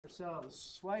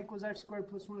ourselves. Y equals x squared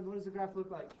plus 1. What does the graph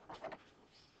look like?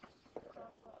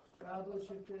 Parabolic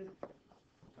shifted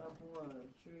up 1.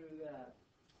 True that.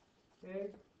 Okay.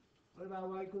 What about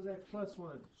y equals x plus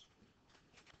 1?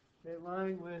 Straight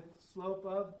line with slope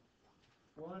of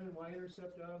 1 and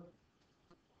y-intercept of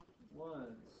 1.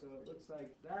 So it looks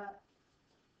like that.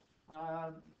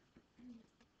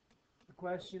 The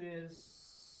question is,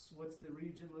 what's the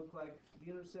region look like?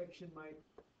 The intersection might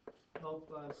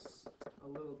help us a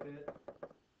little bit.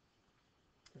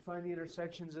 To find the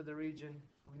intersections of the region,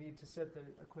 we need to set the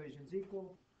equations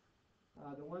equal.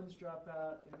 The ones drop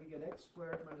out, and we get x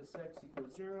squared minus x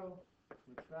equals 0,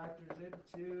 which factors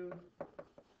into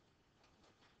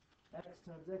x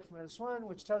times x minus 1,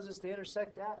 which tells us they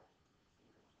intersect at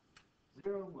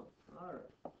 0 and 1. All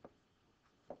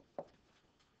right.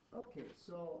 Okay,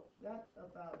 so that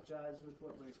about jives with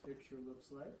what my picture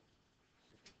looks like.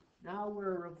 Now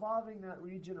we're revolving that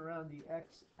region around the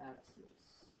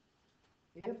x-axis.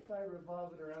 If I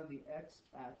revolve it around the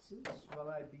x-axis, will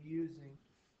I be using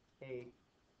a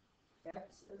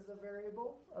x as the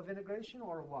variable of integration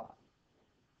or y?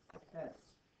 S.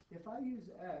 If I use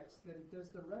x, then does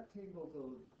the rectangle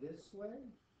go this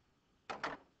way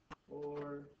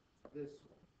or this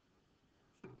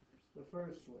way? The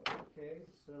first way, okay?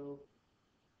 So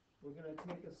we're going to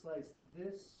take a slice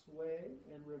this way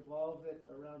and revolve it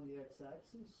around the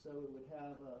x-axis, so it would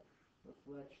have a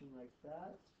reflection like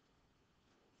that.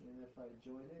 And if I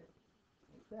join it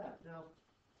like that. Now,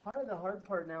 part of the hard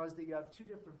part now is that you have two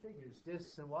different figures,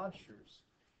 discs and washers.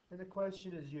 And the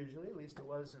question is usually, at least it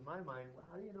was in my mind, well,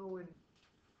 how do you know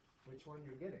which one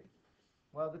you're getting?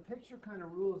 Well, the picture kind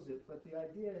of rules it, but the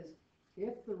idea is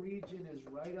if the region is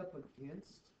right up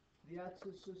against the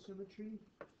axis of symmetry,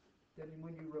 then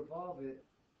when you revolve it,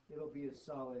 it'll be a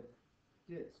solid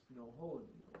disc, no hole in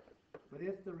the middle. But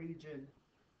if the region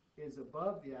is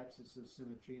above the axis of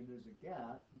symmetry and there's a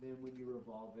gap, then when you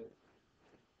revolve it,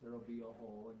 there'll be a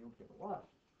hole and you'll get a wash.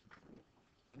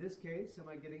 In this case, am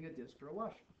I getting a disc or a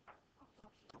washer?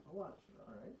 A washer,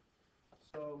 all right.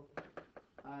 So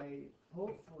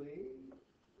hopefully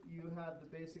you have the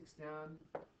basics down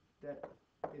that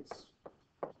it's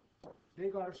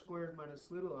big R squared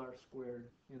minus little r squared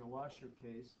in a washer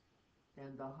case,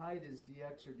 and the height is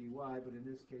dx or dy, but in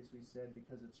this case we said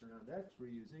because it's around x we're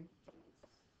using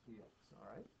dx, all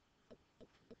right?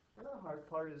 And the hard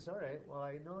part is, all right, well,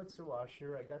 I know it's a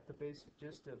washer, I got the basic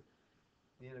gist of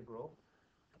the integral.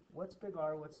 What's big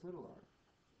R, what's little r?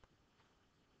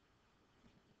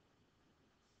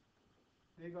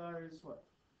 Big R is what?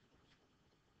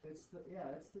 It's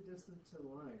the distance to the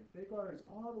line. Big R is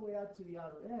all the way out to the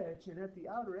outer edge, and at the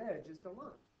outer edge is the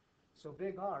line. So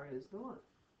big R is the line.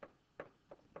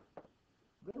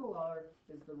 Little r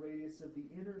is the radius of the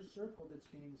inner circle that's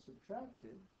being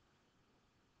subtracted.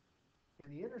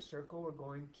 In the inner circle, we're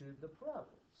going to the parabola.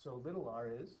 So little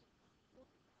r is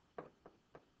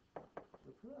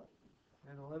the parabola.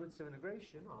 And the limits of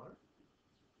integration are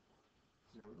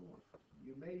 0 to 1.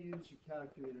 You may use your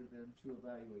calculator then to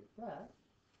evaluate that.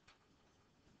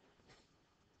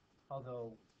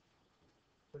 Although,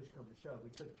 push come to shove, we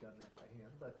could have done that by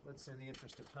hand, but let's, in the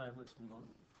interest of time, let's move on.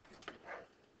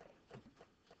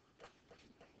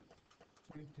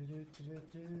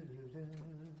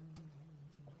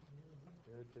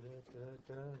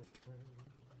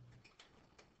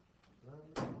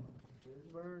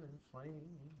 Burning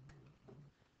flame.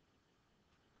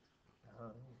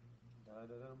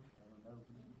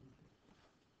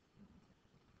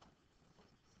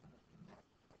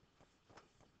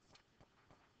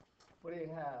 What do you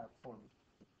have for me?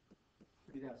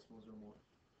 3 decimals or more.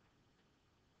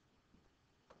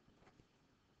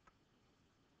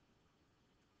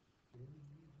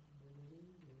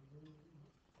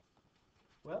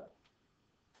 Well,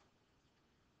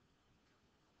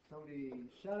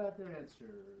 somebody shout out their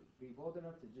answer. Be bold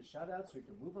enough to just shout out so we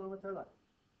can move on with our life.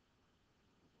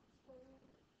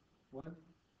 1,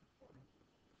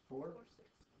 4,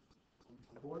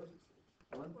 4,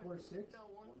 1, 4, 6? No,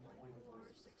 1,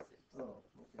 4, 6, 6. Oh,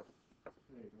 okay.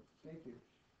 There you go. Thank you.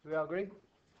 Do we all agree?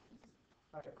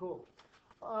 All right, cool.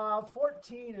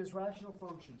 14 is rational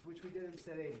functions, which we did in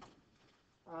set 80.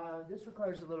 This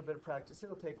requires a little bit of practice.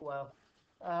 It'll take a while.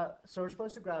 So we're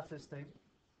supposed to graph this thing.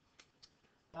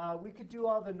 We could do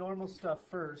all the normal stuff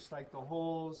first, like the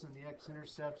holes and the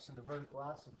x-intercepts and the vertical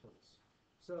asymptotes.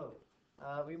 So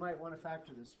we might want to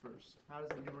factor this first. How does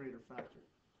the numerator factor?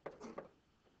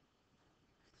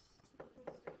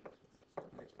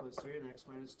 X plus 3 and x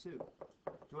minus 2.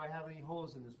 Do I have any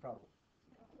holes in this problem?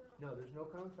 No, there's no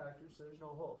common factor, so there's no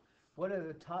hole. What do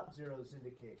the top zeros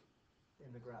indicate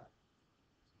in the graph?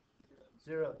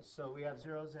 Zeros. So we have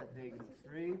zeros at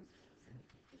 -3.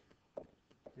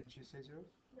 Didn't you say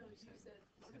zeros? No, you said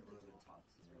below the top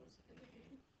zeros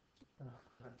indicate.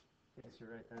 Oh, yes, you're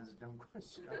right. That is a dumb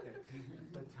question. Okay.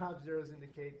 The top zeros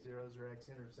indicate zeros or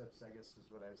x-intercepts, I guess is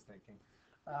what I was thinking.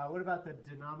 What about the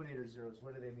denominator zeros?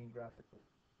 What do they mean graphically?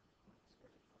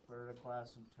 Vertical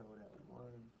asymptote at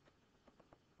 1.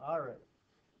 All right.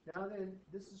 Now then,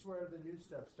 this is where the new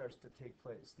stuff starts to take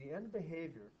place. The end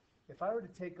behavior, if I were to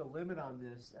take a limit on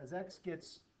this, as x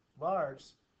gets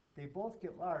large, they both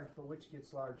get large, but which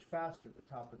gets large faster, the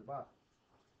top or the bottom?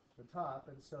 The top,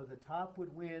 and so the top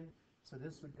would win, so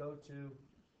this would go to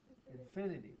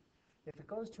infinity. If it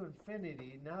goes to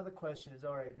infinity, now the question is,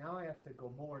 all right, now I have to go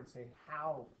more and say,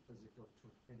 how does it go to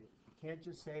infinity? You can't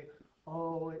just say,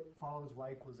 oh, it follows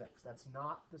y equals x. That's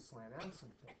not the slant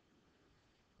asymptote.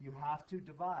 You have to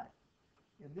divide.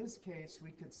 In this case,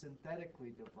 we could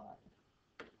synthetically divide.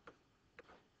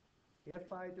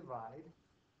 If I divide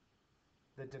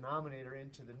the denominator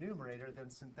into the numerator,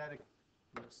 then synthetic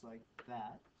looks like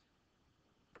that.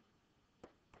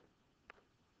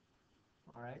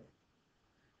 All right?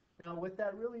 Now, what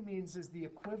that really means is the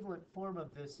equivalent form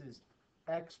of this is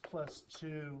x plus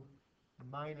 2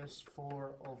 minus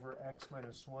 4 over x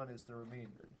minus 1 is the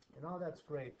remainder. And all that's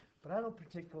great, but I don't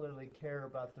particularly care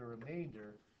about the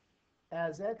remainder.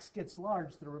 As x gets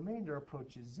large, the remainder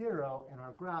approaches 0, and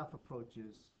our graph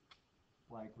approaches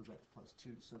y equals x plus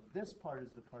 2. So this part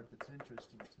is the part that's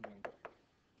interesting to me.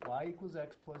 Y equals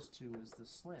x plus 2 is the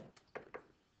slant.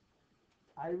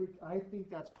 I think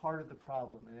that's part of the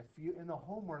problem. And if you, in the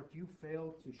homework, you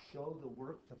fail to show the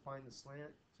work to find the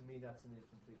slant, to me that's an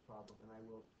incomplete problem, and I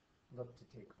will look to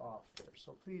take off there.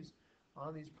 So please,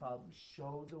 on these problems,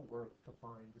 show the work to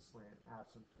find the slant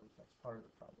asymptote. That's part of the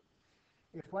problem.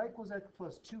 If y equals x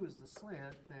plus 2 is the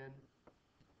slant, then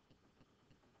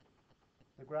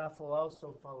the graph will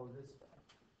also follow this guy.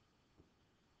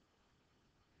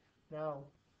 Now,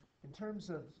 in terms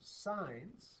of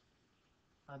signs,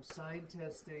 I'm sign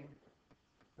testing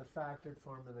the factored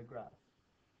form of the graph.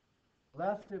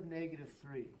 Left of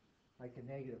 -3, like a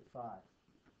 -5,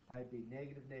 I'd be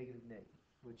negative, negative, negative,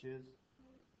 which is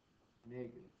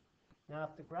negative. Now,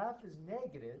 if the graph is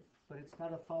negative, but it's got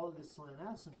to follow the slant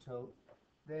asymptote,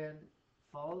 then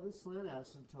follow the slant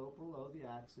asymptote below the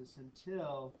axis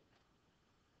until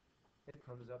it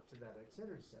comes up to that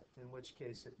x-intercept, in which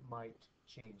case it might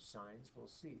change signs. We'll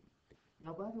see.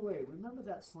 Now, by the way, remember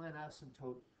that slant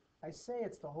asymptote. I say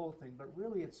it's the whole thing, but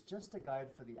really it's just a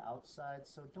guide for the outside,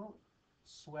 so don't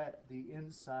sweat the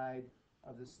inside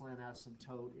of the slant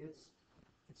asymptote.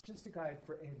 It's just a guide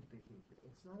for end behavior.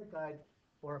 It's not a guide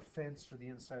or a fence for the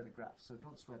inside of the graph, so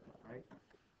don't sweat that,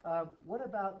 right? What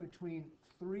about between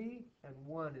 3 and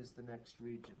 1 is the next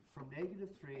region? From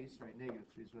 -3, sorry,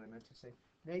 -3 is what I meant to say.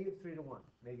 -3 to 1,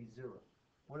 maybe 0.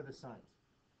 What are the signs?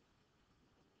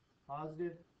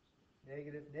 Positive,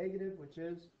 negative, negative, which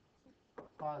is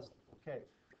positive. Okay,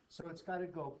 so it's got to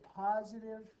go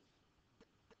positive,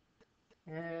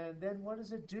 and then what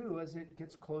does it do as it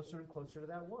gets closer and closer to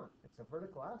that 1? It's a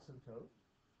vertical asymptote.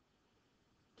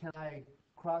 Can I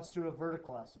cross through a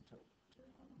vertical asymptote?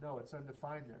 No, it's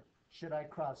undefined there. Should I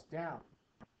cross down?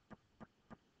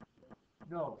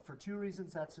 No, for 2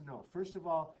 reasons that's a no. First of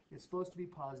all, it's supposed to be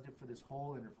positive for this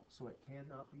whole interval, so it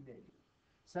cannot be negative.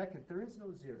 Second, there is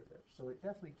no 0 there, so it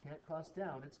definitely can't cross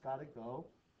down. It's got to go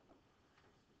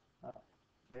up.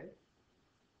 Okay?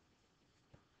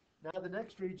 Now the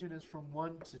next region is from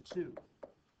 1 to 2.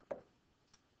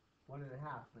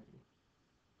 1.5 maybe.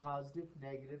 Positive,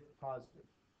 negative, positive.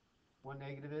 1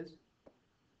 negative is?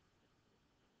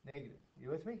 Negative. You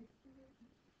with me?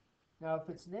 Now if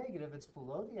it's negative, it's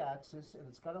below the axis, and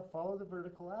it's got to follow the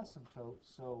vertical asymptote.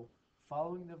 So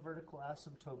following the vertical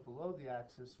asymptote below the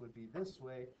axis would be this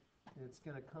way, and it's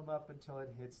going to come up until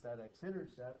it hits that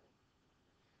x-intercept.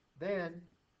 Then,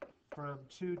 from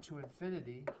 2 to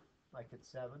infinity, like at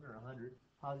 7 or 100,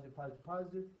 positive, positive,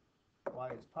 positive, y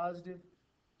is positive.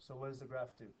 So what does the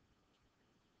graph do?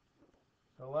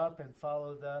 Go up and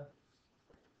follow the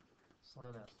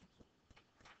slant asymptote.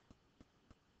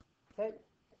 Okay.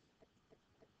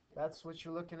 That's what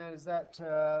you're looking at. Is that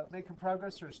making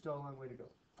progress, or still a long way to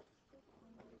go?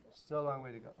 Still a long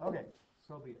way to go. Okay,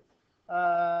 so be it.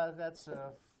 That's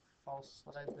a false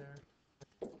slide there.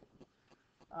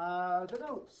 The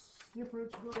notes.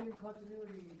 Differentiability and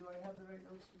continuity. Do I have the right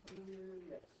notes?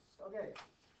 Yes. Okay.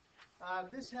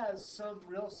 This has some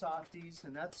real softies,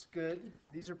 and that's good.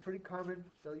 These are pretty common.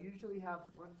 They'll usually have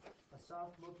a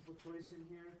soft multiple choice in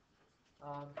here.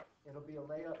 It'll be a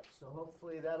layup, so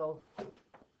hopefully that'll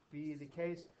be the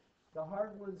case. The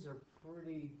hard ones are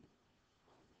pretty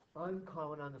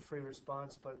uncommon on the free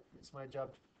response, but it's my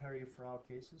job to prepare you for all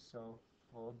cases, so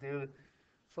we'll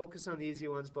focus on the easy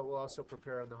ones, but we'll also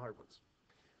prepare on the hard ones.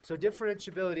 So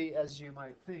differentiability, as you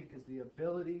might think, is the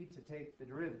ability to take the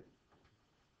derivative.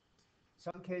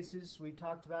 Some cases we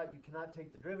talked about, you cannot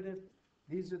take the derivative.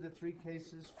 These are the three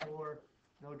cases for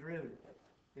no derivative.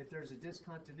 If there's a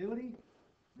discontinuity,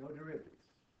 no derivative.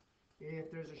 If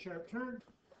there's a sharp turn,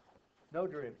 no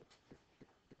derivative.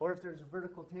 Or if there's a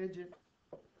vertical tangent,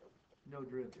 no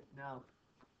derivative. Now,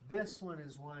 this one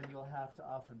is one you'll have to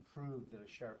often prove that a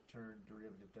sharp turn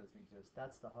derivative doesn't exist.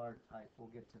 That's the hard type. We'll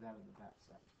get to that in the back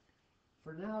side.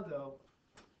 For now, though,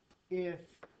 if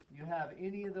you have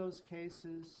any of those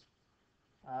cases,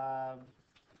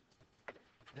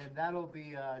 then that'll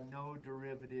be a no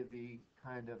derivative-y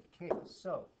kind of case.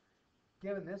 So,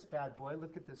 given this bad boy,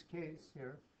 look at this case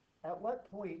here. At what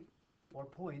point or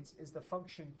points is the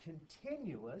function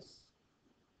continuous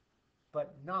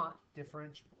but not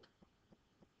differentiable?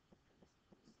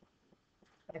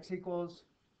 X equals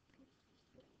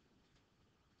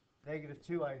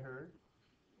 -2, I heard.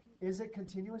 Is it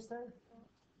continuous there?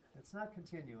 It's not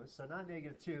continuous, so not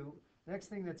 -2. Next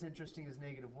thing that's interesting is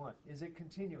 -1. Is it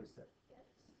continuous there? Yes.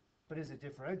 But is it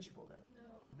differentiable there?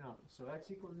 No. No. So x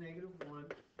equals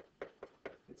 -1.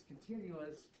 It's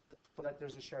continuous, but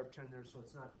there's a sharp turn there, so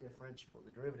it's not differentiable.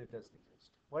 The derivative doesn't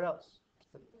exist. What else?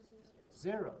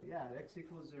 0. Yeah, x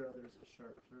equals 0. There's a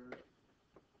sharp turn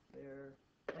there.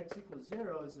 X equals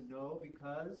 0 is a no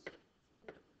because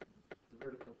the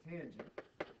vertical tangent.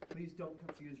 Please don't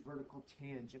confuse vertical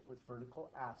tangent with vertical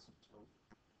asymptote.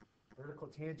 Vertical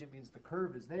tangent means the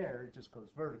curve is there, it just goes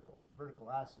vertical. Vertical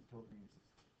asymptote means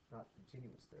it's not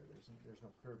continuous there. There's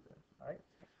no curve there. All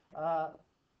right.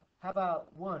 How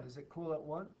about 1? Is it cool at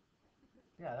 1?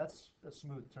 Yeah, that's a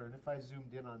smooth turn. If I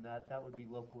zoomed in on that, that would be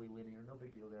locally linear. No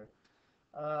big deal there.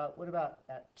 What about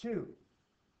at 2?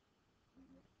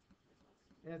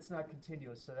 It's not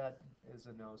continuous, so that is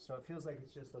a no. So it feels like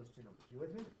it's just those two numbers. You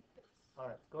with me? All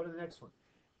right, go to the next one.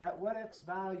 At what x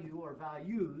value or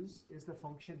values is the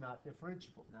function not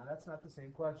differentiable? Now, that's not the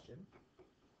same question.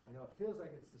 I know it feels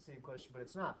like it's the same question, but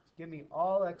it's not. Give me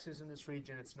all x's in this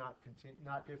region, it's not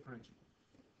differentiable.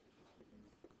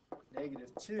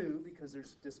 -2 because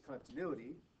there's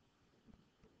discontinuity.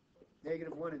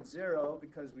 -1 and 0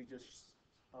 because we just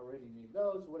already named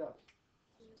those. What else?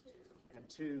 And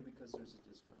 2 because there's a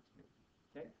discontinuity.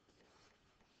 Okay?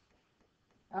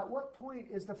 At what point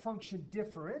is the function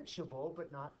differentiable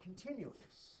but not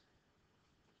continuous?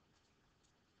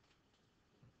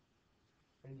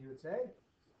 And you would say?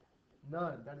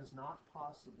 None. That is not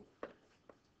possible.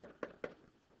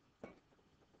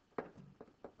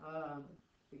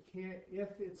 It can't.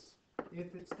 If it's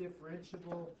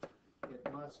differentiable,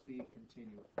 it must be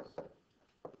continuous.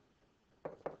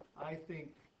 I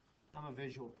think I'm a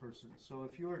visual person, so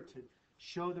if you were to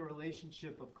show the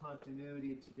relationship of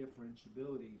continuity to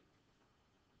differentiability,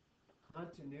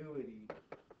 continuity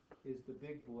is the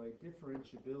big boy,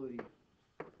 differentiability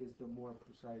is the more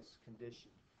precise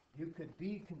condition. You could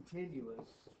be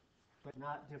continuous but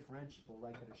not differentiable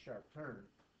like at a sharp turn,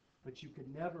 but you could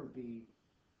never be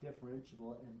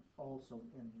differentiable and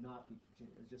not be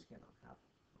continuous. It just cannot happen,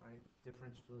 right?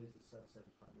 Differentiability is a subset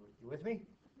of continuity. You with me?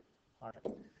 All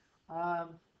right.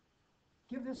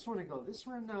 Give this one a go. This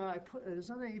one it was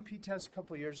on the AP test a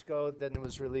couple years ago. Then it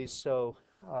was released, so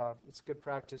it's good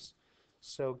practice.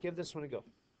 So give this one a go.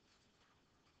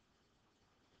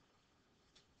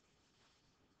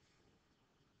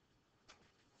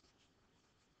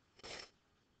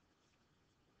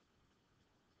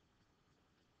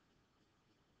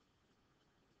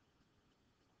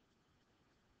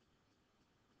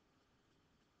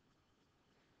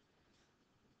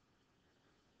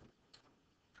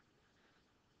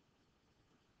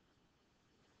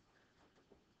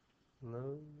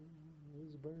 Love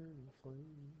is burning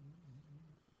flame.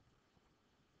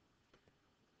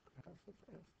 Graph of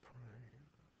F prime.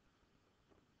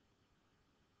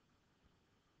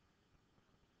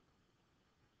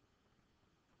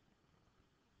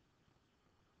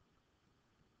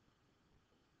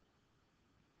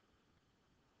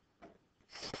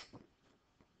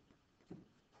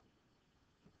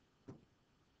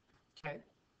 Okay.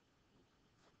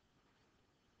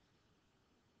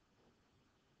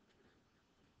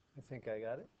 I think I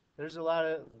got it. There's a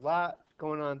lot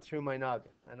going on through my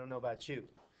noggin. I don't know about you.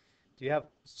 Do you have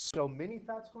so many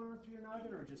thoughts going on through your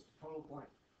noggin, or just total blank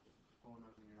going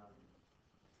on through your noggin?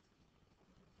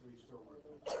 Or are you still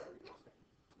working?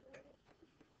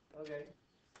 Okay.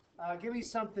 Give me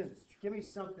something. Give me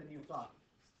something you thought.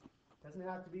 Doesn't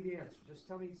have to be the answer. Just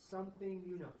tell me something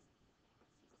you know.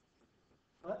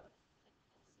 What?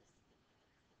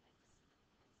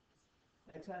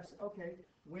 X-axis, okay.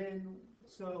 When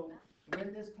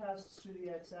this passes through the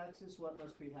x-axis, what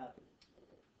must be happening?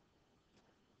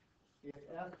 If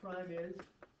f prime is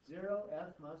 0,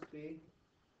 f must be,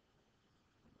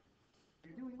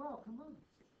 you're doing well, come on.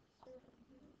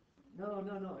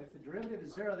 No. If the derivative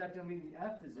is 0, that doesn't mean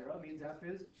f is 0, it means f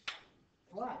is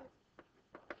flat.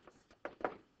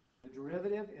 The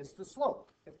derivative is the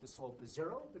slope. If the slope is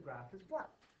 0, the graph is flat.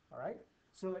 All right?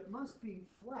 So it must be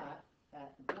flat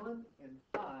at 1 and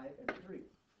 5 and 3.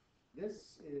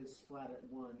 This is flat at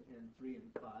 1 and 3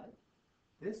 and 5.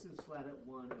 This is flat at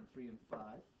 1 and 3 and 5.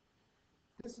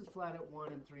 This is flat at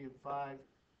 1 and 3 and 5.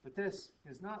 But this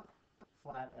is not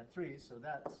flat at 3, so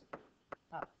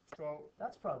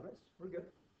that's progress. We're good.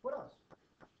 What else?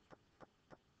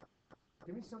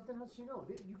 Give me something else you know.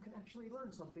 You can actually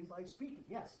learn something by speaking.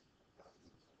 Yes?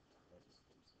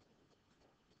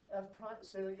 F prime,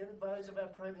 so the values of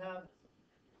f prime have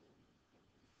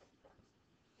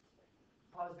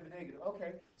positive and negative.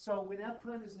 Okay, so when f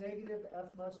prime is negative,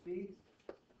 f must be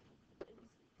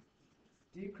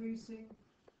decreasing,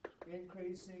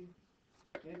 increasing,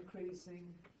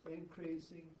 increasing,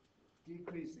 increasing,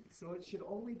 decreasing. So it should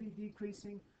only be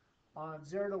decreasing on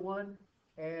 0 to 1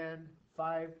 and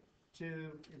 5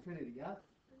 to infinity, yeah?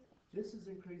 This is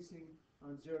increasing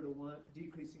on 0 to 1,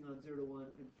 decreasing on 0 to 1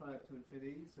 and 5 to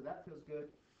infinity, so that feels good.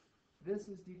 This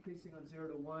is decreasing on 0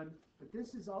 to 1, but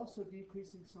this is also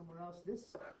decreasing somewhere else.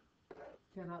 This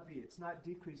cannot be. It's not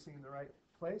decreasing in the right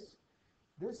place.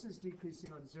 This is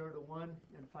decreasing on 0 to 1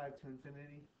 and 5 to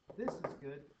infinity. This is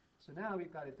good. So now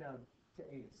we've got it down to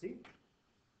 8. See?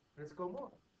 Let's go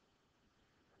more.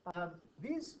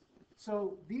 These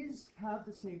have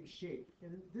the same shape,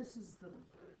 and this is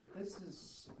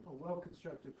a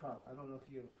well-constructed problem. I don't know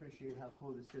if you appreciate how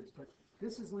cool this is, but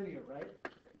this is linear, right?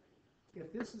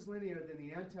 If this is linear, then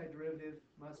the antiderivative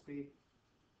must be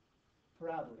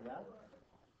parabola, yeah?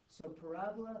 So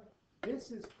parabola,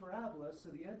 this is parabola, so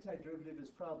the antiderivative is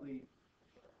probably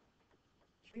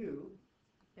q,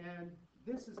 and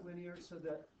this is linear, so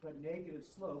that, but negative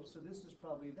slope, so this is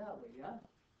probably that way, yeah?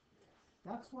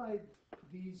 That's why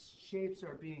these shapes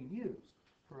are being used.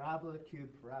 Parabola, cube,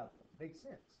 parabola. Makes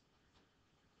sense.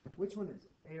 Which one is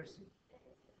it? A or C?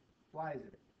 Why is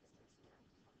it?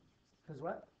 Because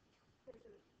what?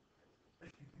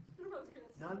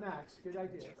 Non-max. Good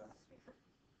idea.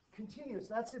 Continuous.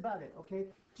 That's about it, okay?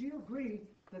 Do you agree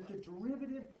that the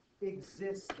derivative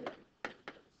exists there?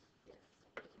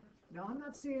 Now, I'm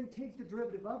not saying take the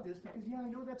derivative of this, because, yeah, I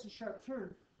know that's a sharp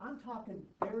turn. I'm talking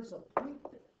there's a point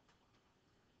there.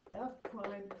 F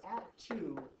prime at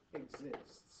 2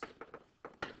 exists.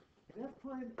 And F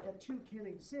prime at 2 can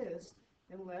exist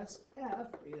unless F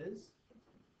is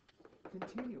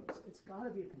continuous. It's got to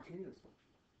be a continuous one.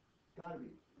 Got to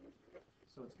be.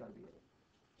 So it's got to be it.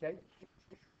 Okay?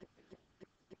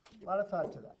 A lot of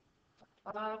thought to that.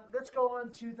 Let's go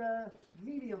on to the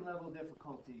medium level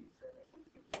difficulty.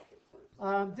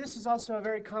 This is also a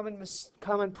very common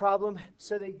problem.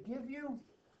 So they give you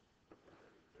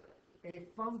a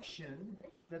function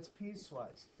that's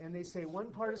piecewise, and they say one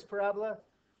part is parabola,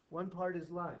 one part is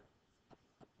line,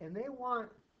 and they want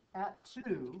at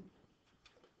 2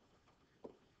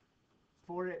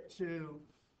 for it to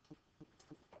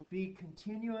be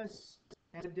continuous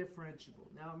and differentiable.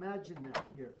 Now imagine that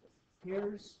here.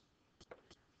 Here's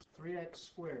 3x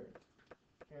squared,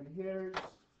 and here's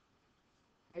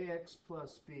ax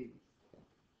plus b.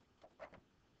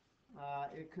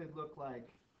 It could look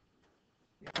like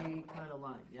any kind of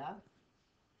line, yeah?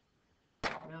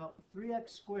 Now,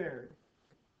 3x squared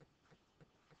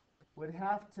would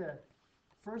have to,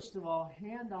 first of all,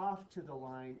 hand off to the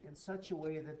line in such a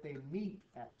way that they meet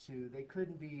at 2. They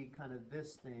couldn't be kind of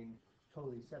this thing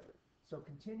totally separate. So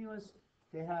continuous,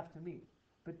 they have to meet.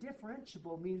 But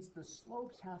differentiable means the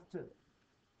slopes have to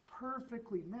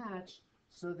perfectly match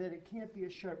so that it can't be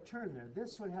a sharp turn there.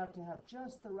 This would have to have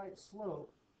just the right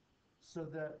slope so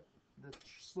that the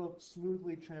slope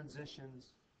smoothly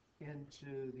transitions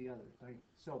into the other, right?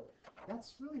 So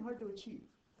that's really hard to achieve.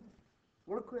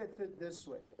 Work with it this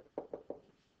way.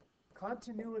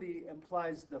 Continuity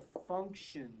implies the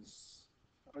functions,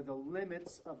 or the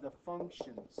limits of the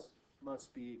functions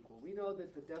must be equal. We know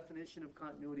that the definition of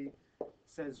continuity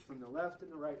says from the left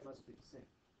and the right must be the same.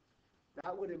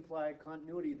 That would imply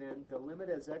continuity then, the limit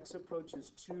as x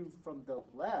approaches 2 from the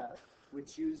left,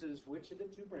 which uses which of the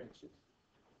two branches?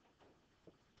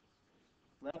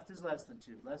 Left is less than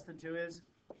 2. Less than 2 is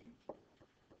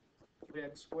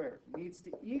 3x squared. Needs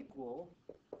to equal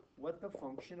what the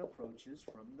function approaches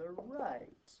from the right.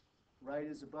 Right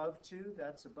is above 2.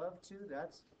 That's above 2.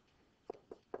 That's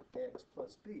x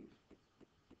plus b.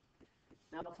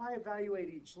 Now, if I evaluate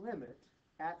each limit,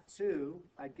 at 2,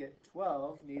 I'd get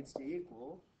 12 needs to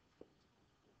equal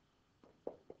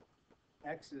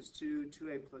x is 2,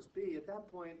 2a plus b. At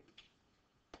that point,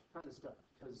 kind of stuck,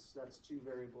 because that's two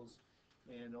variables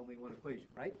and only one equation,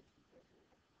 right?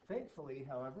 Thankfully,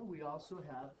 however, we also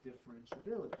have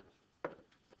differentiability.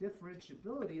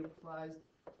 Differentiability implies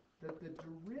that the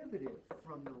derivative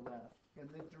from the left and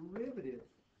the derivative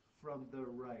from the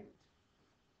right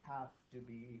have to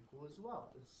be equal as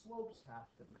well. The slopes have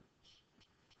to match.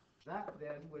 That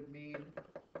then would mean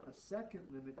a second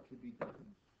limit could be done.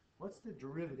 What's the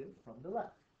derivative from the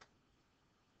left?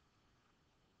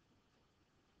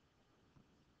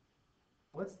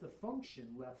 What's the function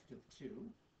left of 2?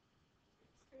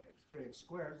 X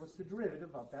squared. What's the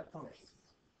derivative of that function?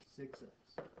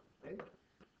 6x. Okay.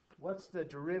 What's the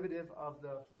derivative of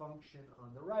the function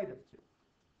on the right of 2?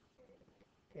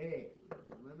 A.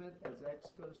 The limit as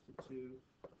x goes to 2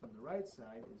 from the right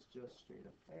side is just straight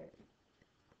up A.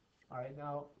 All right,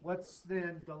 now what's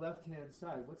then the left-hand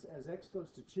side? What's as x goes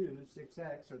to 2,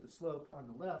 6x, or the slope on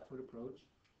the left would approach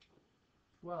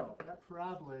 12. That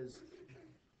parabola is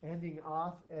ending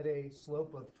off at a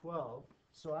slope of 12,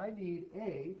 so I need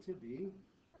A to be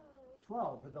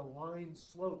 12, or the line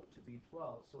slope to be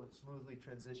 12, so it smoothly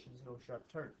transitions, no sharp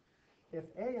turn. If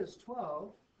A is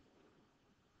 12,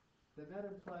 then that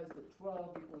implies that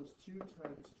 12 equals 2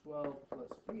 times 12 plus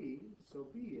B, so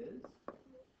B is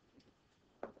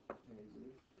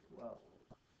negative 12.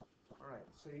 All right,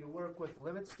 so you work with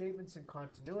limit statements and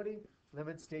continuity,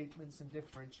 limit statements and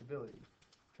differentiability.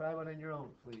 Try one on your own,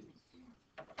 please.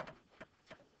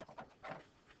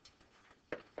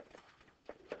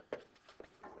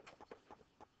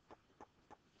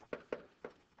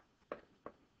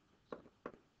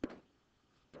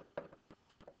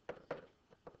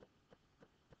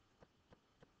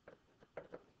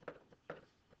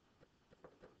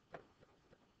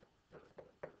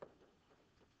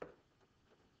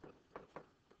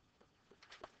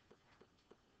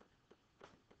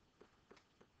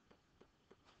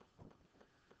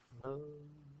 Love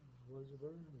was a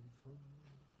burning flame.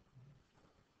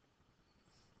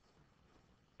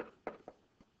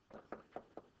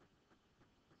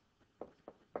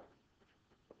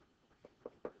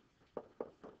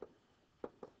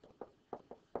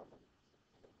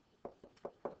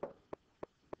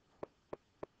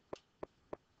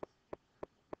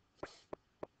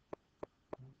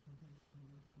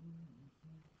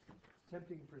 It's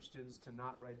tempting for students to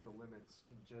not write the limits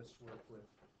and just work with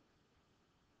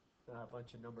a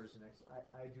bunch of numbers and x.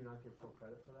 I do not give full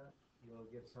credit for that. You'll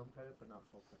get some credit, but not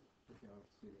full credit. Yes.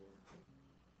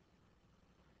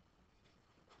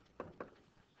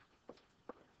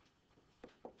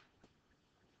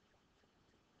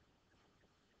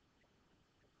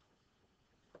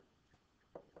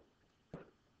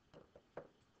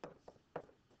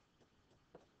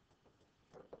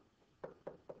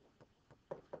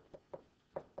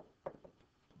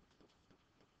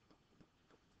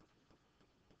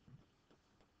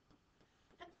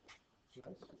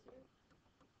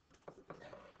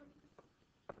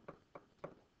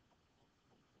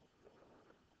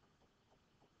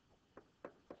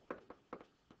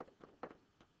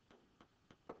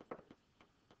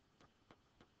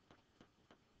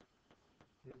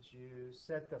 Did you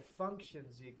set the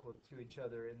functions equal to each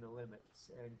other in the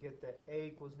limits and get that a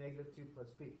equals negative 2 plus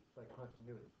b by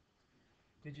continuity?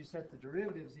 Did you set the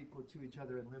derivatives equal to each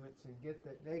other in limits and get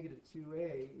that negative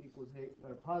 2a equals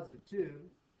positive 2,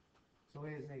 so a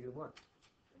is negative 1?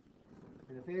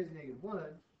 And if a is negative 1,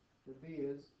 then b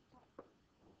is,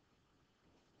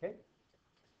 okay?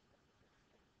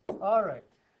 All right.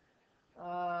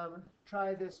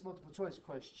 Try this multiple choice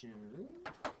question,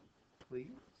 please.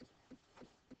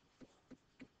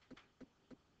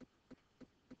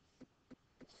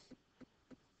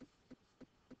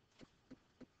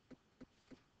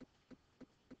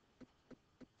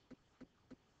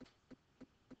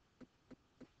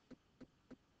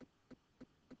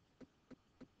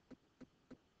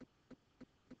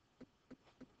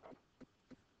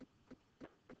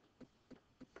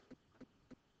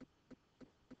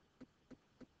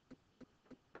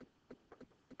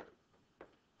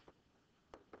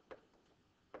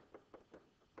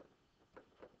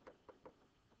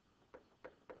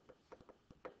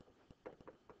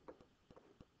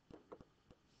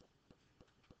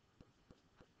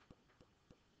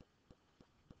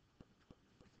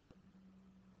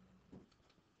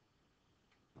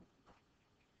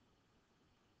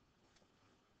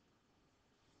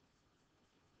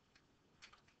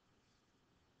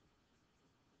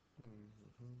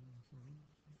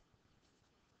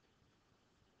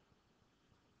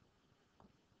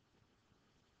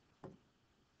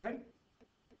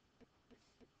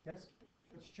 Yes?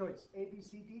 What's your choice? A, B,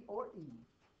 C, D, or E?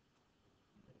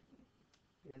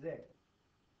 It is A.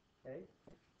 Okay?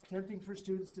 It's tempting for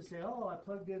students to say, oh, I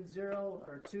plugged in 0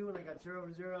 or 2 and I got 0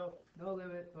 over 0, no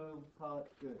limit, boom, call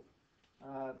it good.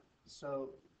 So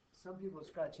some people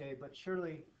scratch A, but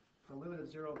surely the limit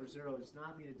of 0 over 0 does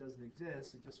not mean it doesn't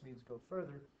exist. It just means go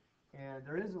further. And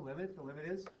there is a limit. The limit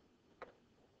is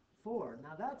 4.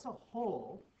 Now that's a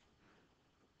hole.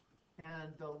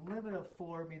 And the limit of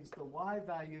 4 means the y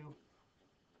value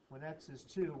when x is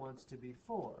 2 wants to be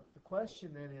 4. The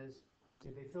question then is,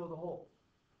 did they fill the hole?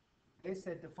 They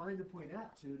said define the point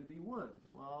at 2 to be 1.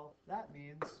 Well, that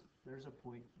means there's a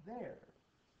point there.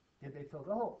 Did they fill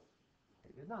the hole?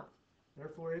 They did not.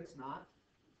 Therefore, it's not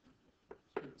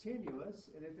continuous.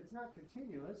 And if it's not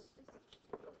continuous,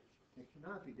 it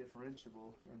cannot be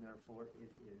differentiable, and therefore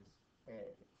it is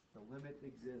A. The limit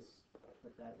exists,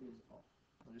 but that is all.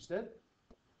 Understood?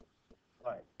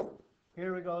 All right.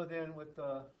 Here we go then with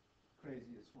the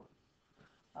craziest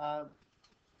one.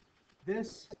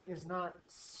 This is not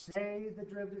say the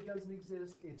derivative doesn't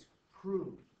exist, it's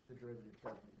prove the derivative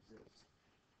doesn't exist.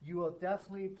 You will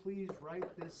definitely please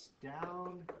write this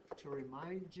down to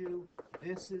remind you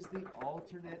this is the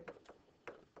alternate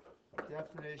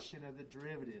definition of the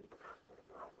derivative.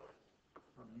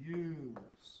 Use.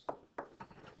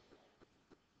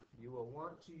 You will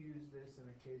want to use this in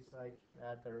a case like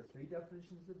that. There are 3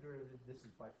 definitions of the derivative. This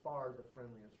is by far the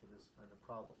friendliest for this kind of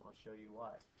problem. I'll show you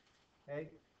why. Okay?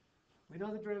 We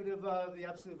know the derivative of the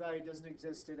absolute value doesn't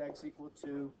exist at x equal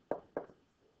 2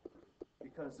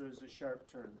 because there's a sharp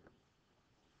turn.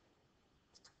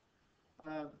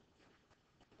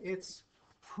 It's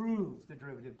proved the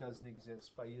derivative doesn't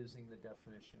exist by using the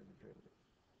definition of the derivative.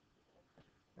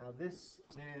 Now this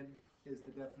then is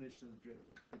the definition of the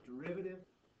derivative. The derivative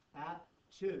at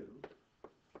 2,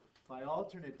 by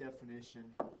alternate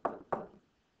definition,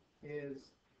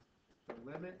 is the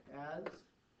limit as,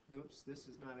 oops, this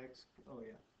is not x, oh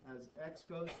yeah, as x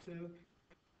goes to,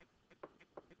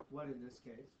 what in this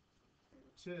case?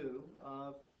 2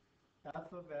 of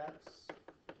f of x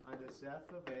minus f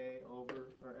of a over,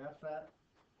 or f at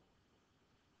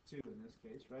 2 in this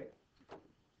case, right?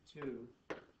 2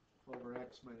 over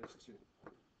x minus 2.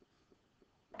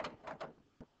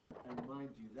 And remind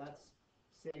you, that's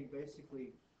saying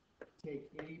basically take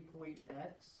any point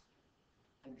x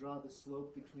and draw the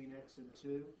slope between x and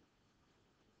 2.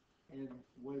 And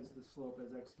what is the slope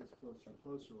as x gets closer and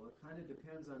closer? Well, it kind of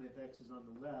depends on if x is on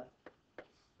the left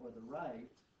or the right.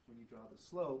 When you draw the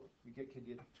slope, you can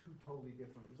get 2 totally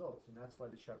different results, and that's why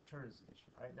the sharp turn is an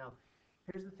issue. Right? Now,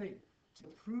 here's the thing. To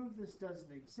prove this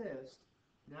doesn't exist,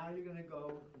 now you're going to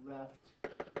go left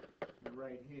and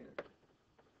right hand.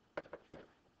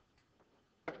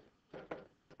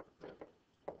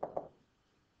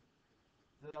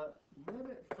 The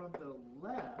limit from the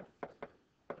left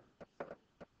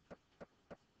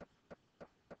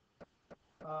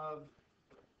of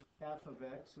f of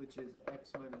x, which is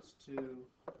x minus 2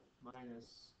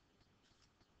 minus,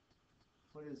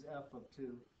 what is f of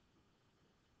 2?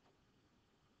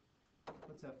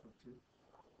 What's f of 2?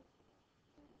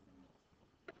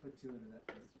 Put 2 into that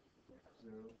place.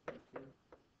 0, okay.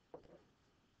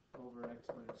 Over x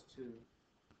minus 2.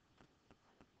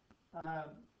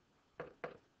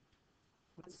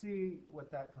 Let's see what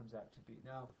that comes out to be.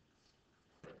 Now,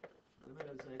 limit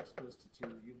as x goes to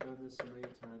 2. You've done this so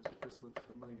many times. If this looks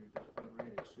familiar, don't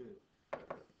worry, it should.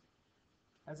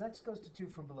 As x goes to 2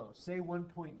 from below, say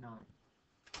 1.9.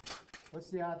 What's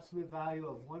the absolute value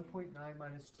of 1.9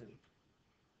 minus 2?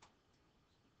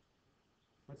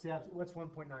 What's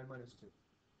 1.9 minus 2?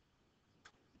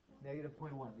 Negative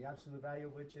 0.1. The absolute value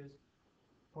of which is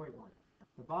 0.1.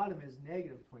 The bottom is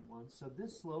negative 0.1, so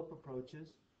this slope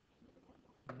approaches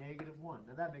negative 1.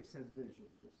 Now that makes sense visually.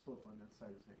 The slope on that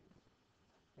side is negative.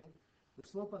 Okay? The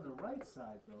slope on the right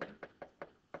side, though,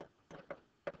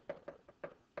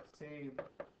 same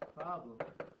problem.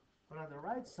 But on the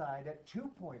right side, at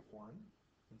 2.1,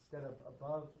 instead of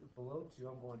below 2,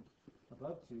 I'm going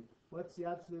above 2. What's the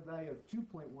absolute value of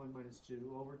 2.1 minus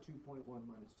 2 over 2.1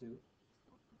 minus 2?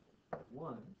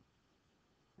 1.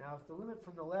 Now, if the limit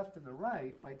from the left and the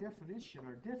right, by definition,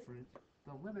 are different,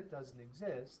 the limit doesn't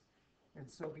exist. And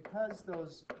so because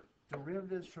those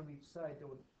derivatives from each side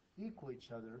don't equal each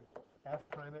other, f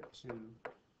prime at 2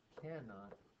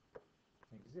 cannot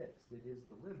exist. It is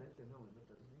the limit, and the limit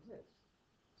doesn't exist.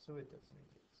 So it doesn't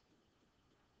exist.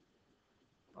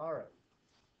 All right.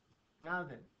 Now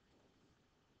then,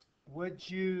 would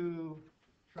you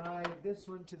try this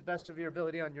one to the best of your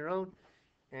ability on your own?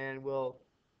 And we'll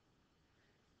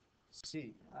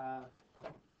see.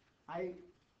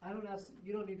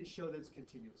 you don't need to show that it's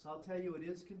continuous. I'll tell you it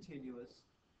is continuous.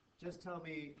 Just show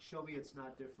me it's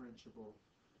not differentiable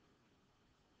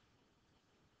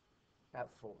at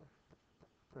 4.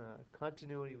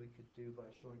 Continuity we could do by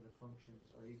showing the functions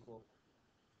are equal.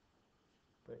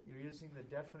 But you're using the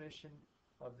definition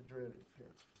of the derivative here.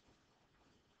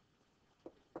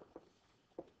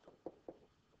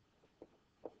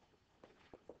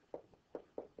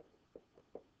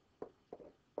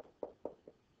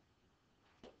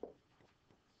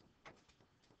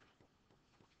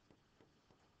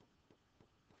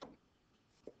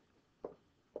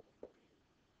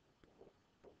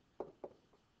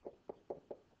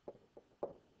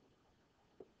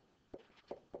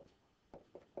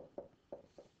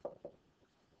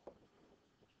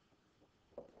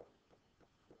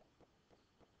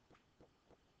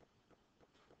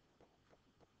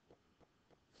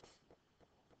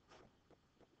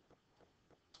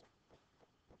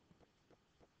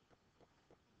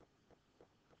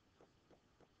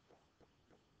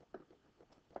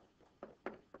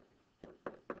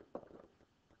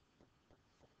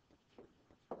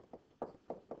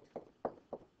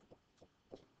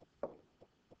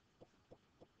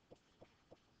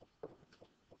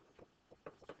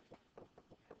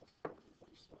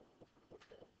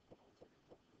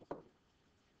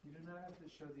 You do not have to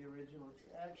show the original. It's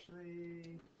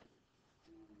actually,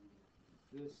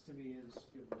 this to me is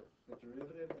the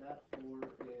derivative at 4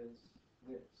 is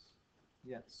this.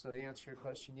 Yes, so to answer your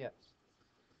question, yes.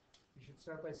 You should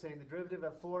start by saying the derivative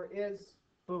at 4 is,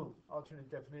 boom,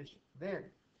 alternate definition. Then,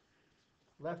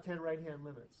 left-hand, right-hand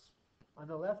limits. On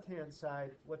the left-hand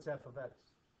side, what's f of x?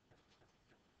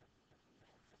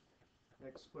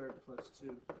 X squared plus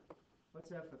 2.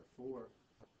 What's f at 4?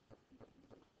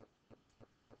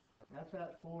 F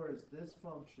at 4 is this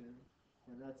function,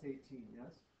 and that's 18,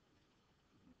 yes?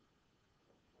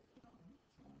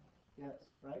 Yes,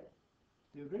 right?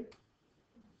 Do you agree?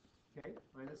 Okay,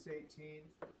 minus 18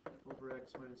 over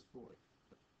x minus 4.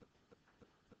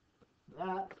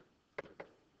 That,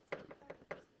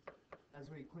 as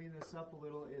we clean this up a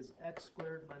little, is x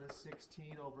squared minus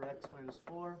 16 over x minus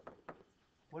 4.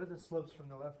 What are the slopes from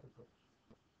the left approach?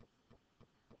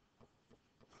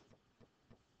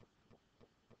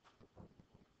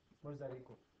 What does that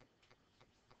equal?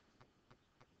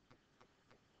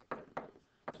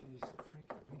 Jeez,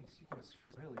 freaking beast, you guys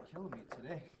are really killing me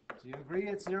today. Do you agree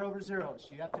it's 0 over 0? So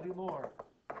you have to do more.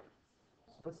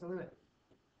 What's the limit?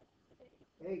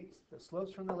 8. The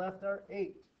slopes from the left are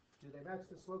 8. Do they match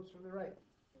the slopes from the right?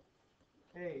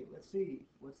 Okay, let's see.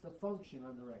 What's the function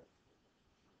on the right?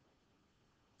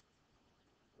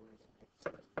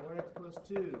 4x plus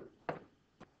 2.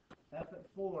 F at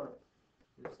 4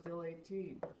 is still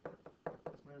 18.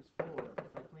 X minus 4.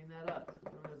 If I clean that up,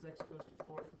 remember as x goes to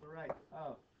 4 to the right.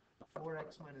 Oh,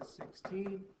 4x minus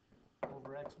 16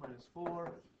 over x minus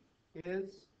 4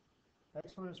 is,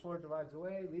 x minus 4 divides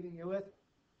away, leaving you with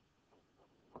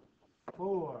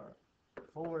 4.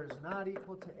 4 is not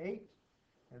equal to 8,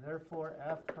 and therefore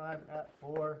f prime at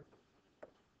 4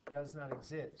 does not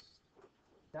exist.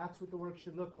 That's what the work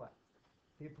should look like.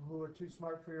 People who are too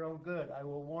smart for your own good, I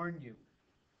will warn you.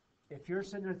 If you're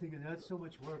sitting there thinking, that's so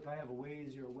much work, I have a way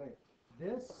easier way.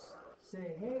 This,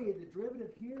 say, hey, the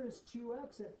derivative here is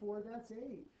 2x at 4, that's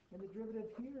 8. And the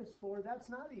derivative here is 4, that's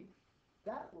not 8.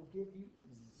 That will give you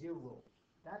 0.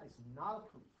 That is not a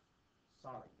proof.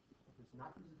 Sorry. If it's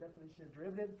not use the definition of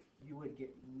derivative, you would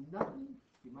get nothing.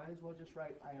 You might as well just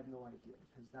write, I have no idea,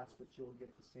 because that's what you'll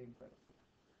get the same credit.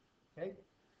 Okay?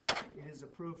 It is a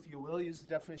proof. You will use the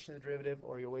definition of the derivative,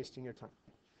 or you're wasting your time.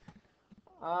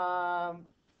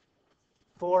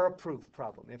 For a proof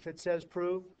problem. If it says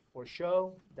prove or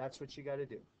show, that's what you got to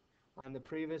do. On the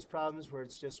previous problems where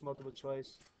it's just multiple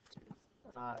choice,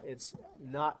 it's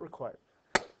not required.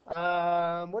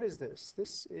 What is this?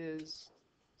 This is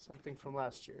something from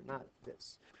last year, not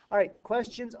this. All right,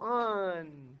 questions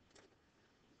on...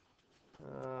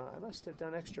 I must have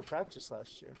done extra practice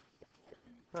last year.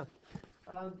 Huh.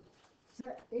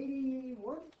 Set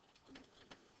 81,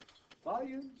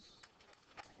 volumes,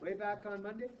 way back on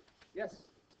Monday. Yes?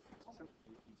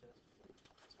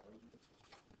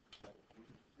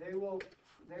 They will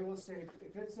say,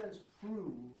 if it says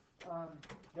prove,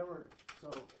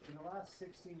 so in the last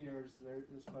 16 years,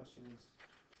 this question has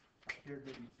appeared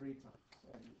maybe 3 times.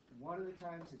 And one of the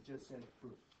times it just said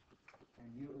prove. And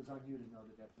it was on you to know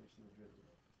the definition of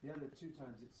derivative. The other 2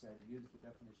 times it said use the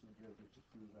definition of derivative to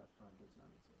prove that prime does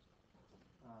not exist.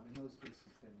 In those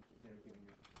cases, then they're giving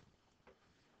you.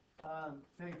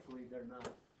 Thankfully, they're not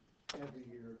every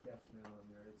year definite on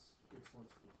there. It's once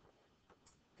a week.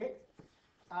 Okay.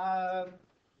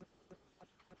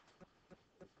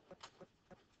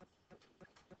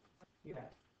 Yeah.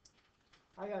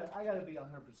 I gotta be 100%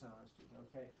 honest with you,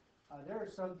 okay? There are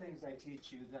some things I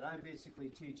teach you that I'm basically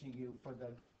teaching you for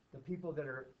the people that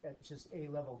are at just A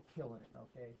level killing it,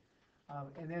 okay?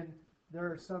 And then there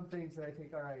are some things that I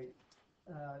think, all right,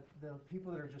 the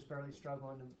people that are just barely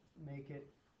struggling to make it,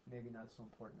 maybe not so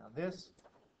important. Now this,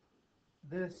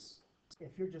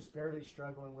 if you're just barely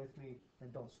struggling with me,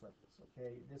 then don't sweat this,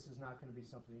 okay? This is not going to be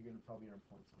something you're going to probably earn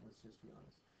points on. Let's just be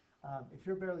honest. If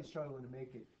you're barely struggling to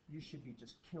make it, you should be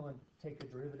just killing. Take a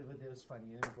derivative of this, find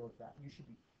the integral of that.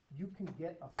 You can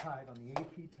get a 5 on the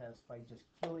AP test by just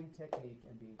killing technique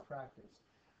and being practiced.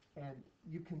 And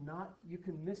you can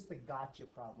miss the gotcha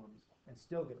problems and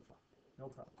still get a 5. No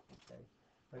problem, okay?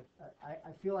 But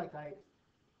I feel like I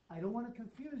don't want to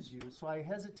confuse you, so I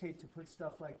hesitate to put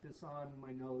stuff like this on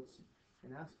my notes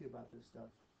and ask you about this stuff.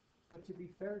 But to be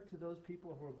fair to those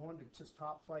people who are going to just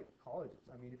top flight colleges,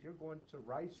 I mean, if you're going to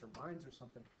Rice or Mines or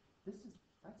something,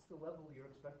 that's the level you're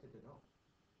expected to know.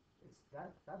 It's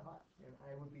that high, and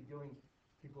I would be doing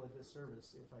people a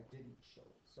disservice if I didn't show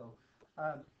it. So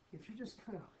if you're just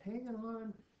kind of hanging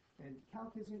on and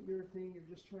calc isn't your thing, you're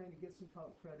just trying to get some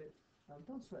calc credit,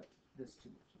 don't sweat this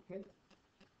too much,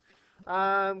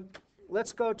 okay?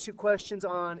 Let's go to questions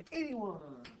on 81.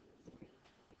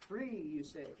 3, you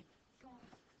say?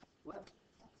 What?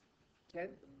 10?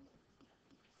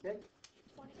 10?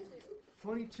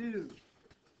 22.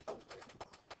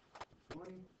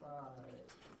 25.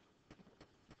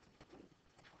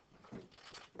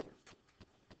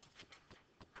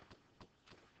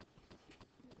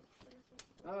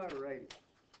 All right.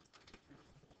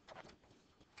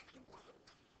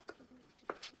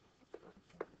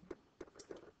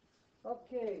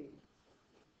 Okay.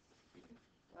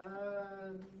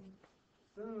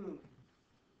 Boom.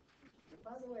 And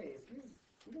by the way,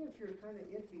 even if you're kind of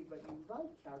iffy, but you like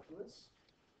calculus,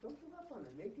 don't give up on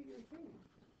it. Make it your thing.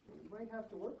 You might have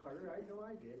to work harder. I know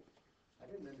I did. I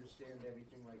didn't understand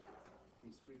everything like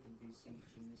these freaking BC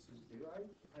geniuses do. I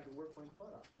had to work my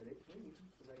butt off, but it came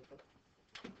because I kept.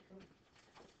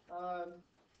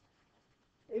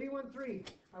 81.3.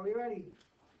 Are we ready?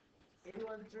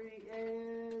 81.3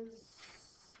 is.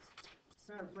 It's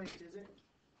not replaced, is it?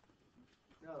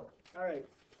 No. All right.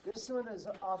 This one is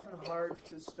often hard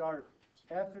to start.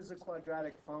 F is a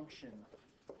quadratic function.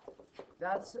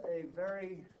 That's a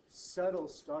very subtle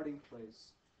starting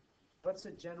place. What's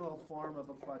a general form of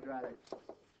a quadratic?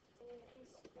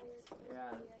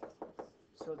 Yeah.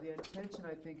 So the intention,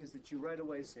 I think, is that you right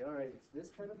away say, all right, it's this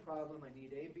kind of problem. I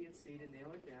need A, B, and C to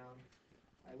nail it down.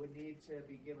 I would need to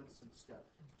be given some stuff.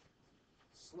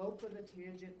 Slope of the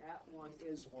tangent at 1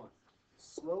 is 1.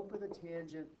 Slope of the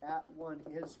tangent at 1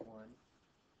 is 1.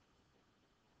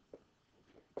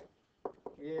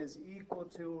 Is equal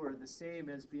to or the same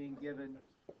as being given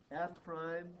f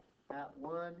prime at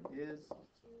 1 is.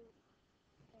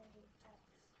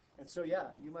 And so, yeah,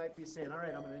 you might be saying, all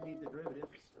right, I'm going to need the derivative.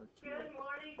 So Good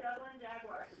morning, Dublin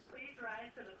Jaguars. Please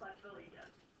rise for the Pledge of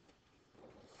Allegiance.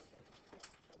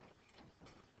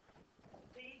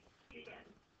 Please begin.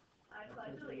 I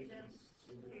pledge allegiance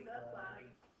to the flag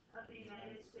of the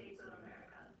United States of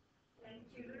America and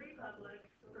to the republic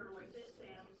for which it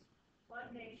stands, one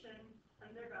nation,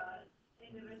 under God,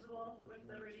 indivisible, with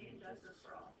liberty and justice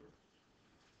for all.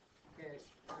 Okay.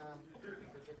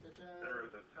 There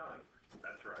is a ton.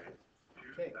 That's right.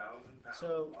 Okay. 2,000 pounds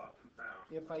So lost and found.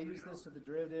 if I use this with the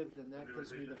derivative, then that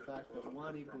gives me the fact that 1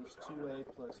 equals 2a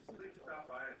plus b. Please stop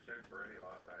by and check for any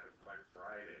lost items by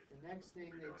Friday. The next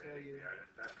thing they tell you The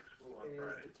items back to school on is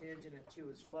Friday. the tangent at 2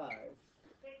 is 5.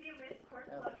 If you missed course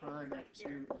F selection prime at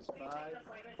 2 is please 5. make an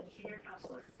appointment to see your So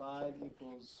counselor. 5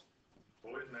 equals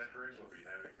Boys mentoring will be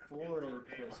having a 4a indoor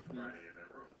game plus on b, Friday in their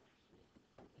room.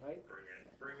 right?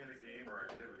 Bring in a game or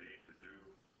activity to do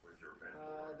with your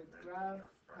mentor. The graph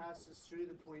passes through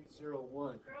the point 0,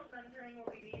 1. Girls mentoring will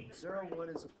be meeting this 0, Friday. 1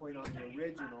 is a point on the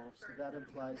original, so that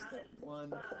implies that 1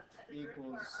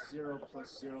 equals 0 plus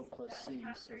 0 plus c,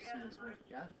 so c is 1,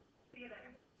 yeah? See you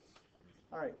there.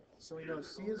 Alright, so we know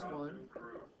c is 1, We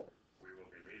will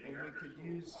be meeting and we after could school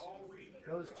use all week.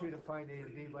 those two to find a and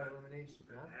b by elimination,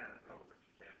 yeah? And, oh, but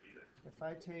you can't be there. If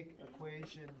I take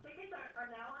equation Tickets are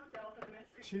now on sale for the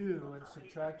Mystery 2 and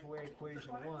subtract away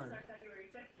equation 1, Performances are February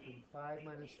 15th, 5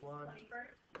 minus 1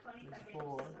 21st, 22nd,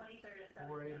 4, 23rd, and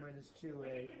 4a 7th. minus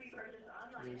 2a Tickets can be purchased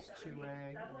online is at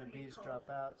 2a, and the b's drop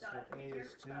out, so a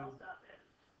is 2,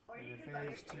 Or and you if can a buy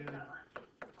your is 2, tickets at lunch.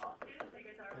 All student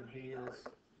tickets are and only b $8. is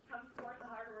Come support the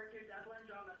hard work your Dublin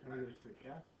Drama a is 3,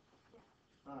 yeah?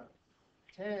 Alright.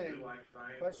 Do 10, you like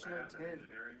science, question on math, and 10.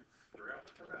 engineering? Throughout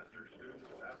the semester, students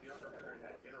will have the opportunity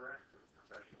to interact with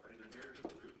professional engineers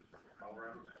and students from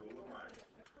Colorado School of Mines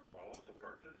while also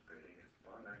participating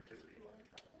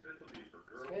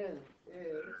N that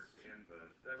is, are in the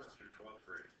 7th through 12th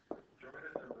grade. Join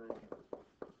us in room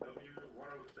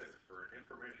W106 for an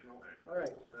informational and all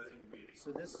right, setting meeting.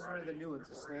 so this is one of the new ones,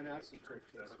 the slant asymptote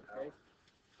case, okay?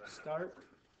 Start,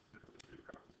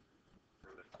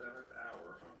 For the 7th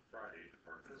hour on Friday to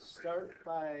participate start in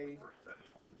by, the first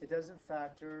session. it doesn't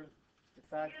factor, in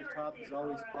fact, the top is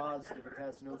always positive, it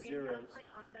has no zeros.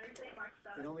 On Thursday, March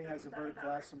 7th, It only has a vertical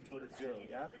asymptote of 0,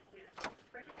 yeah?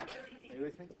 particularly Are you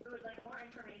with me? who would like more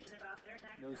information about their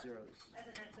next No zeros. as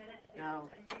an admitted Now,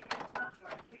 student and GPA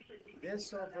sophomore, you should be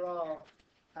this overall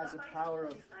has a power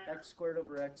of x squared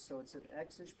over x, so it's an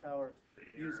x-ish power.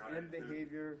 Use n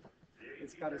behavior,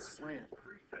 it's got a slant.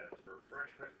 Pretest for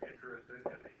freshmen interested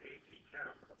in the AP Chem.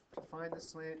 To find the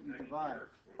slant, you Next divide. year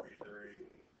will be during,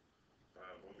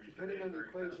 will be Depending today on the during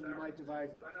equation, you 7th hour. might divide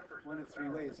Sign up for one of 7th three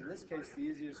hour. ways. In this case, the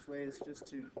easiest way is just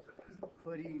to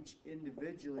put each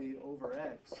individually over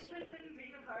x. Interested in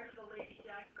being a part of the Lady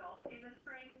Jack golf team this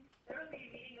spring? There will be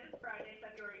a meeting this Friday,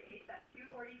 February 8th at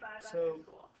 2:45 So, after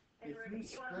school. if you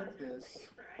split this,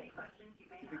 Answer any questions you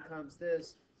may it have. becomes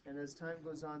this, and as time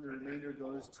goes on, the remainder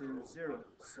goes to 0.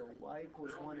 So y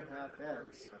equals 1/2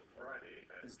 x Friday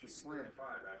at is the slant.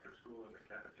 5 after school in the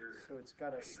cafeteria. So it's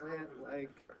got a slant like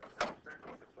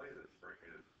Expecting to play this spring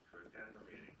is to attend the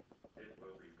meeting. It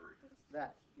will be brief.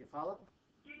 that. You follow?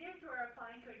 Juniors who are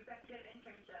applying to executive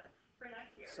internships for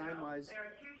next year. Sign-wise, There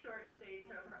are 2 short stays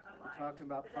to apply. we're talking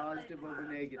about The deadline is positive over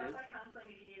tomorrow. negative. Stop by counseling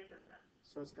if you need assistance.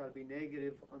 So it's got to be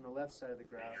negative on the left side of the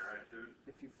graph. Senior high students,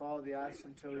 If you follow the join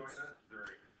asymptotes, us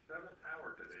during 7th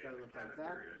hour today gotta in the look like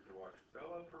that. cafeteria to watch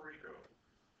Bella Perico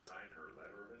sign her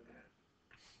letter of intent.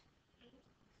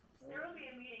 There will be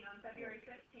a meeting on February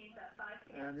 15th at 5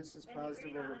 p.m. and this is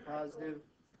positive over positive.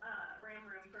 Ram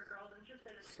room for girls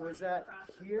interested in So is that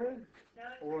here No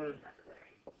or experience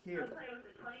necessary. here? Go play with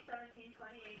the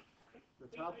 2017-28 The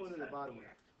top one or the bottom one?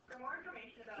 For more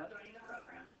information about joining the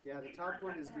program, Yeah, the top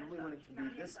one is the only one it can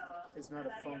be. This is not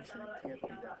a function. It can't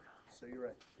be that. So you're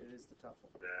right. It is the top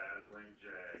one. Dazzling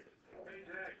Jags. Hey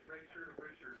Jags, make sure to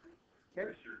wish your Okay.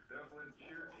 Dublin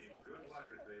cheer team good luck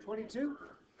as they 22. leave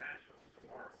for Nashville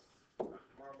tomorrow.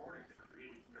 Tomorrow morning, the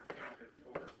competing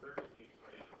over 30 teams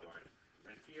nationwide,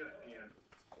 and ESPN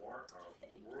World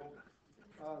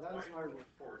Oh, that was a hard one.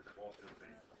 Sports of Walt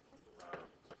Disney.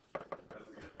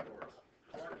 Doesn't get scored.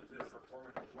 Watch this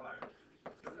performance live.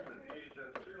 Visit the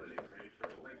DHS cheerleading page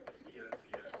for a link to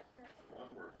ESPN.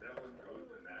 One where Devlin goes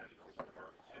to Nashville,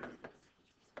 part 2.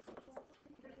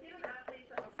 the student athletes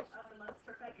of the month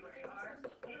for February are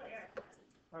Kayla Erickson.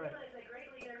 All right. Kayla is a great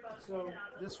leader both So in and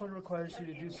out of the this one requires you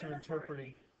to do some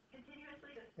interpreting.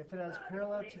 continuously If it has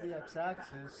parallel to the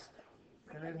x-axis,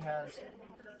 then it has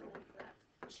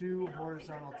 2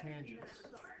 horizontal tangents.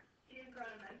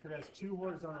 If it has 2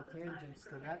 horizontal tangents,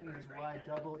 then that means y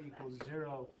double equals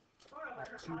 0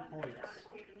 at 2 points.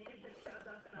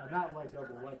 Not y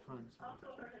double, y prime. Also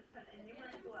participant in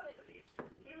numerous school activities.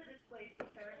 Kayla displays the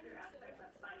character aspects of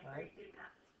finding Right. great student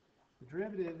athletes. The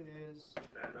derivative is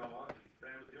Stand on.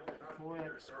 Sam's the only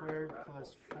 4x squared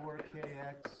plus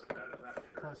 4kx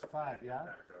plus 5, yeah?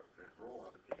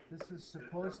 This is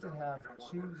supposed to have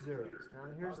 2 zeros. Now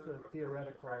here's the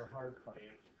theoretical or hard part.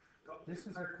 This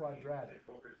is a quadratic,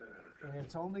 and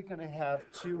it's only going to have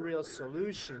 2 real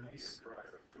solutions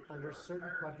under certain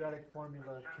quadratic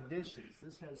formula conditions.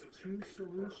 This has 2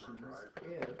 solutions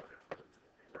if,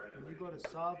 when you go to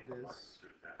solve this,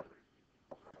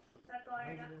 That's all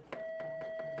I got.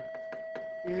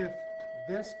 if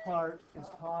this part is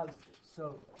positive.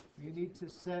 So you need to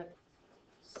set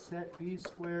b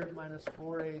squared minus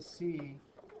 4ac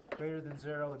greater than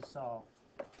 0 and solve.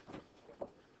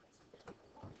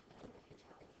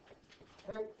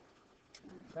 Okay,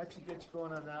 that should get you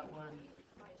going on that one.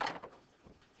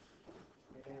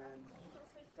 And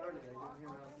darn it, I didn't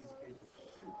hand out these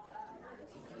papers.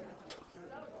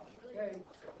 Okay,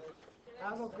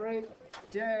 have a great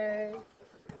day.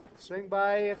 Swing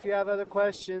by if you have other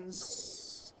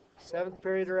questions. 7th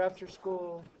period or after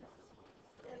school.